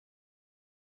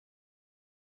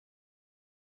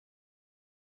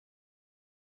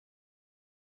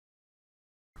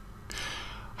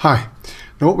Hi.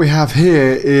 Now what we have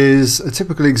here is a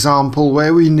typical example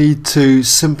where we need to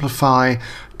simplify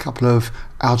a couple of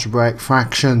algebraic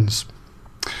fractions.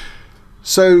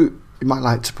 So you might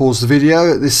like to pause the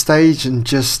video at this stage and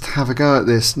just have a go at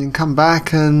this, and then come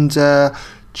back and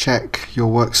check your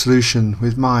work solution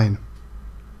with mine.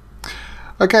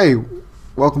 Okay,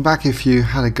 welcome back if you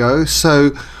had a go. So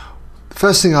the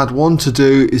first thing I'd want to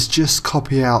do is just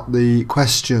copy out the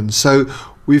question. So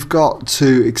we've got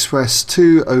to express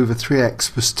 2 over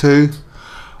 3x plus 2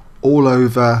 all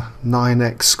over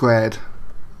 9x squared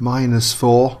minus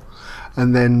 4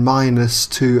 and then minus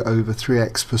 2 over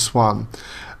 3x plus 1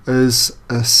 as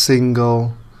a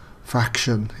single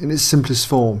fraction in its simplest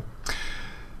form.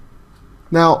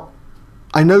 Now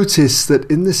I notice that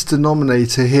in this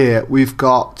denominator here we've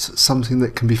got something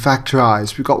that can be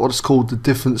factorized. We've got what's called the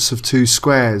difference of two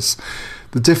squares.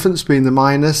 The difference being the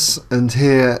minus, and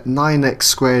here 9x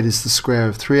squared is the square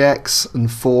of 3x and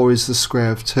 4 is the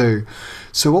square of 2.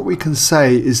 So what we can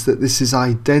say is that this is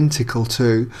identical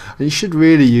to, and you should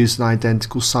really use an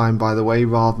identical sign by the way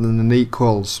rather than an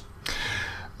equals.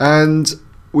 And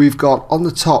we've got on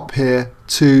the top here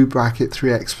 2 bracket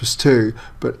 3x plus 2,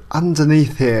 but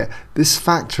underneath here this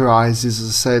factorizes, as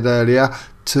I said earlier,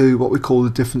 to what we call the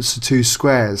difference of two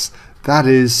squares. That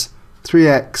is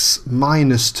 3x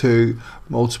minus 2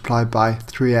 multiplied by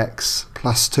 3x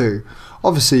plus 2.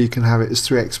 Obviously you can have it as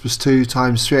 3x plus 2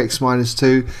 times 3x minus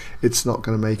 2. It's not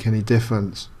going to make any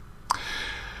difference.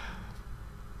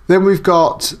 Then we've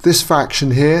got this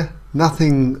fraction here.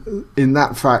 Nothing in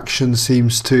that fraction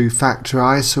seems to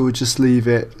factorize, so we'll just leave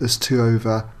it as 2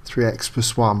 over 3x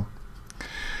plus 1.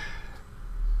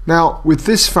 Now with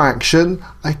this fraction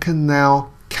I can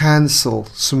now cancel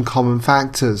some common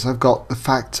factors. I've got the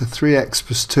factor 3x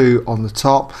plus 2 on the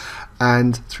top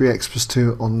and 3x plus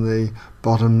 2 on the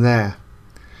bottom there.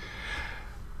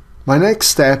 My next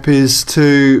step is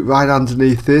to write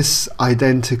underneath this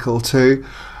identical to,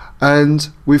 and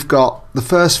we've got the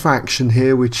first fraction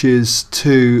here which is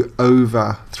 2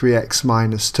 over 3x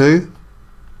minus 2.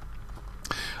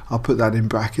 I'll put that in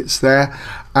brackets there,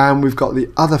 and we've got the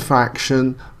other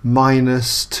fraction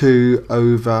minus 2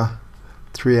 over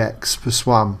 3x plus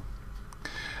 1,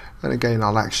 and again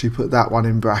I'll actually put that one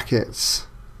in brackets.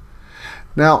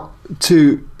 Now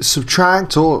to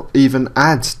subtract or even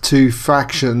add two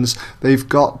fractions, they've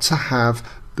got to have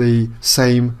the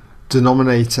same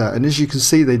denominator, and as you can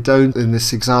see they don't in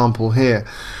this example here.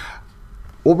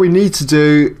 What we need to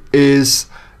do is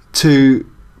to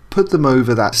put them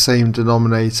over that same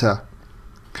denominator,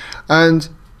 and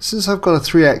since I've got a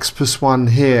 3x plus 1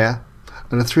 here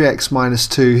and a 3x minus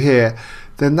 2 here,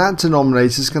 then that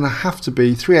denominator is going to have to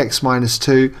be 3x minus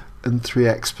 2 and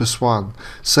 3x plus 1.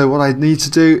 So what I need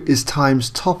to do is times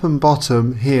top and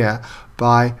bottom here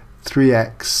by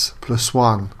 3x plus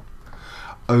 1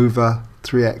 over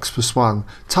 3x plus 1.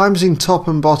 Timesing top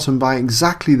and bottom by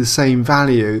exactly the same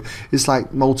value is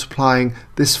like multiplying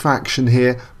this fraction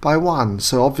here by 1.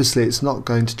 So obviously it's not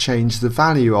going to change the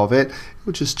value of it, it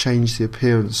will just change the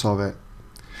appearance of it.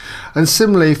 And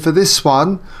similarly for this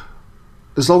one,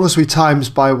 as long as we times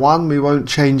by 1 we won't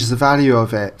change the value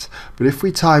of it, but if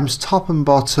we times top and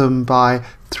bottom by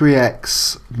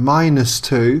 3x minus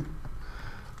 2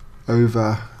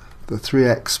 over the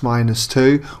 3x minus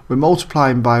 2, we're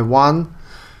multiplying by 1,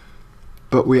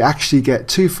 but we actually get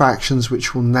two fractions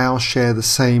which will now share the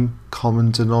same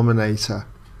common denominator.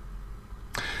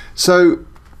 So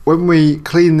when we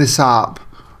clean this up,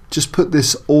 just put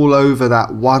this all over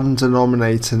that one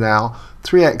denominator now,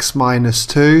 3x minus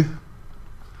 2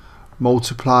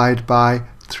 multiplied by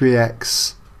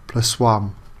 3x plus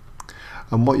 1,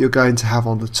 and what you're going to have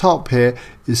on the top here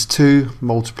is 2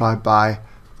 multiplied by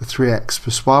the 3x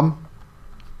plus 1,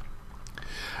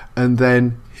 and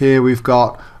then here we've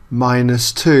got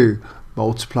minus 2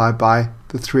 multiplied by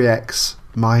the 3x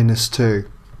minus 2.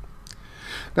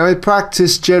 Now in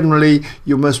practice generally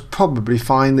you'll most probably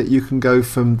find that you can go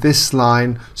from this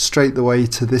line straight the way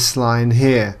to this line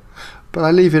here, but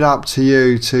I leave it up to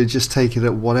you to just take it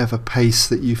at whatever pace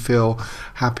that you feel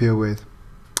happier with.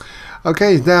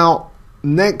 Okay, now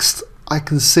next I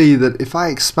can see that if I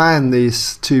expand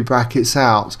these two brackets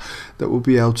out that we'll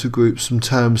be able to group some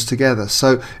terms together.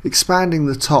 So expanding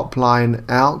the top line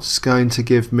out is going to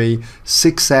give me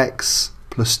 6x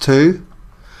plus 2,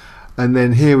 and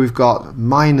then here we've got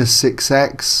minus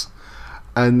 6x,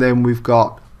 and then we've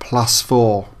got plus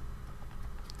 4,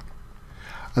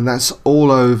 and that's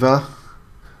all over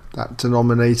that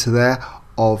denominator there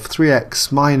of 3x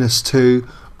minus 2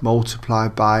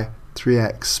 multiplied by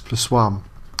 3x plus 1.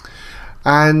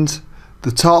 And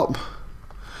the top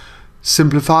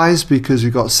Simplifies because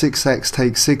we've got 6x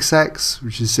take 6x,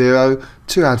 which is 0,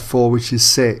 2 add 4, which is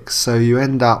 6. So you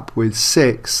end up with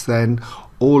 6 then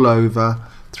all over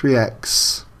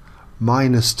 3x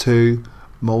minus 2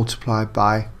 multiplied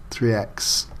by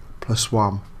 3x plus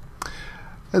 1.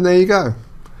 And there you go,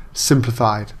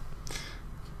 simplified.